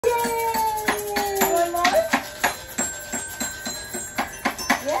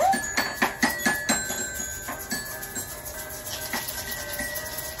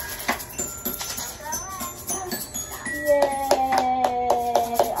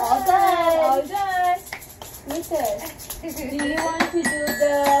Lucas, do you want to do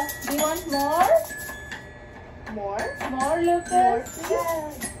do you want more? More, Lucas?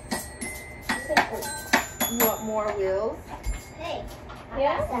 Yeah. You want more wheels? Hey.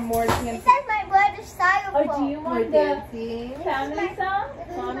 Yeah? Or more This dancing? is my brother's styrofoam. Or do you More want the dancing? family song? this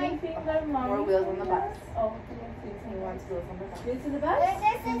is Mommy my- finger, mommy More wheels on the finger? bus. Oh, He wants wheels on the bus. this is the bus?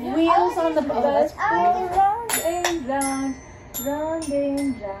 This is Wheels on the Bus bus. go round and round, round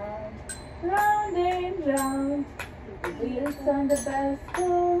and round, round and round. The wheels on the bus go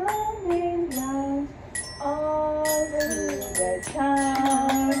round and round, all through the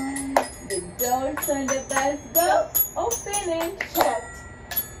town. The doors on the bus go open and shut,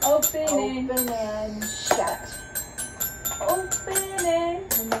 open and shut. open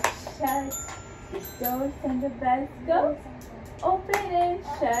and shut. The doors on the bus go open and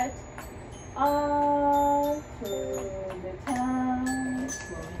shut, all through the town.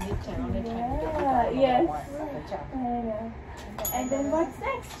 Yeah, yes. Good job. I know. And then what's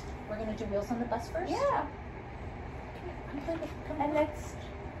next? We're going to do wheels on the bus first? Yeah. And next,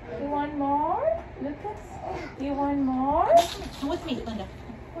 you want more? Lucas, you want more? Come with me, Linda.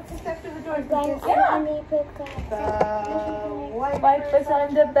 What's this after the doors? Yeah. The Wipers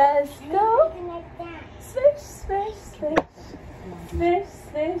on the bus go. Like that. Swish, swish, swish. Swish,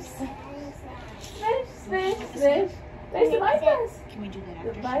 swish, swish, swish, swish. Where's the wipers? Can we do that The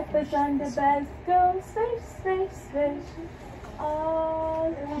after? wipers on the bus go swish, swish, swish,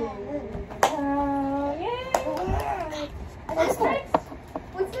 all through the town. Yeah. And what's next?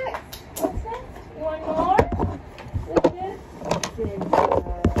 What's next? What's next? You want more? Lucas?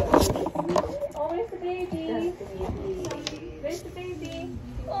 Oh, where's the baby? Where's the baby?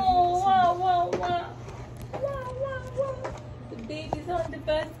 Oh, wow, wow, wow. Wow, wow, wow. The baby's on the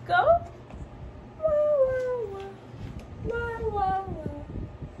bus. Go. Wow, wow, wow. Wow, wow, wow.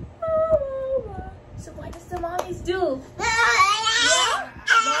 Wow, wow, wow. So what does the mommies do? Yeah?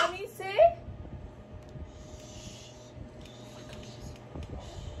 Mommy say?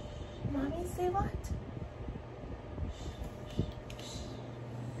 Mommy say what?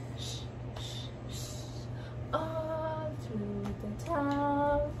 All through the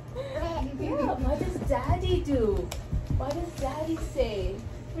town. Yeah, what does Daddy do? What does Daddy say?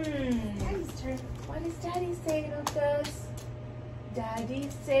 Daddy's turn. What does Daddy say, Lucas? Daddy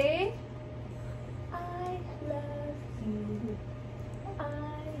say, I love you.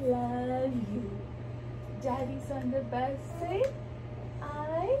 I love you. Daddy's on the bus say,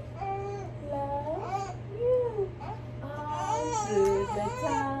 I love you. All through the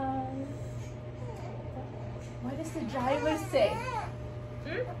town. What does the driver say?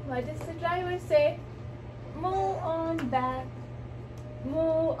 What does the driver say? Move on back.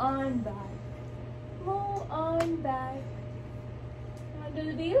 Move on back. Move on back. Want to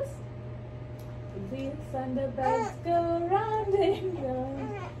do the wheels? The wheels on the bus go round and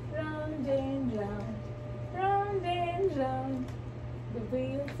round, round and round, round and round. The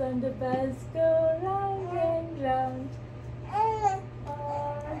wheels on the bus go round and round,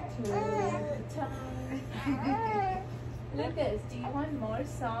 all through the town. Lucas, do you want more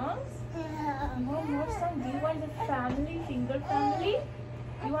songs? You want more songs? Do you want the family, finger family?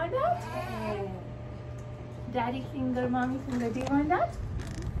 You want that? Daddy finger, mommy finger. Do you want that?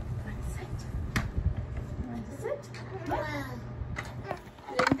 Want to sit? Want to sit? Yeah.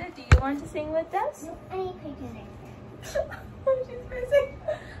 Linda, do you want to sing with us? I need pictures. She's missing.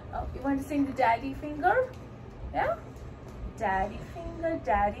 Oh, you want to sing the daddy finger? Yeah? Daddy finger,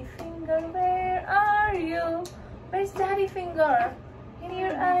 where are you? Where's daddy finger?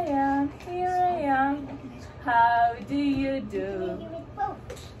 Here I am, here I am. How do you do?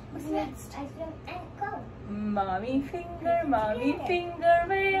 What's next? Mommy finger,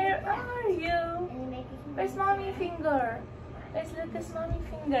 where are you? Where's mommy finger? Where's Lucas' mommy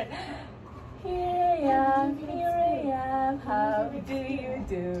finger? Here I am, how do you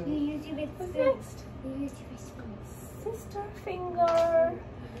do? What's next? Sister finger,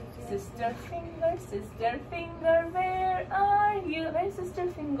 where are you? Where's sister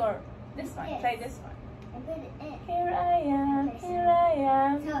finger? This one, try this one. Here I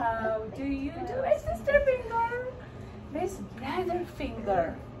am, how do you do? Where's sister finger? Where's brother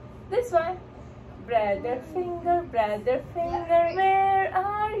finger? This one. Brother finger, where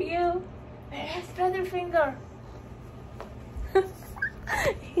are you? Where's brother finger?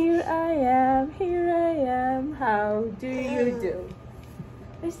 Here I am, how do you do?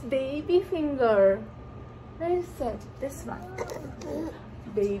 Where's baby finger? Where is it? This one.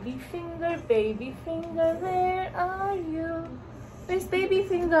 Baby finger, where are you? Where's baby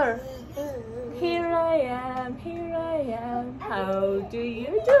finger? Here I am, how do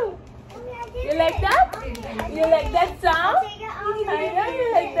you do? You like that? You like that sound? I know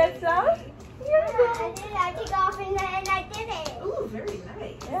you like that sound. I took it off and I did it. Ooh, very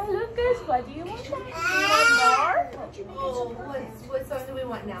nice. Yeah, Lucas, what do you want? You want more? Oh, what song do we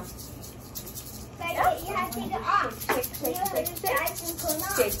want now? You have to take it off. Shake, shake, shake, shake.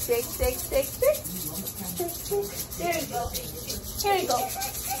 Shake, shake, shake, shake, shake. Shake, shake. There you go. Here you go.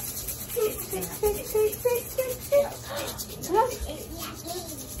 Shake, shake, shake, shake, shake, shake, shake. Look.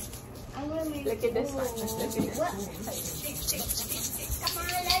 Look at this one. Look at this one. Come on,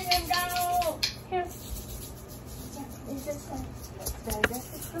 let him go. Here. Is this one? There, that's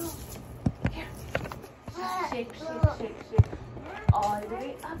the girl. Here. Shake, shake, shake, shake. All the way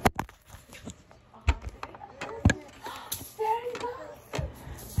up. There you go.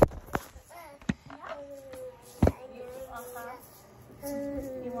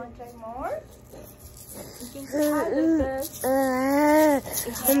 You want to try more? You can try Lucas.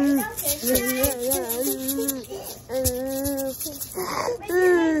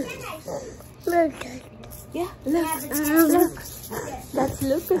 Look. Yeah, look. That's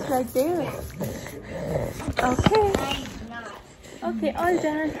Lucas right there. Okay. Okay, all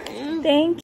done. Thank you.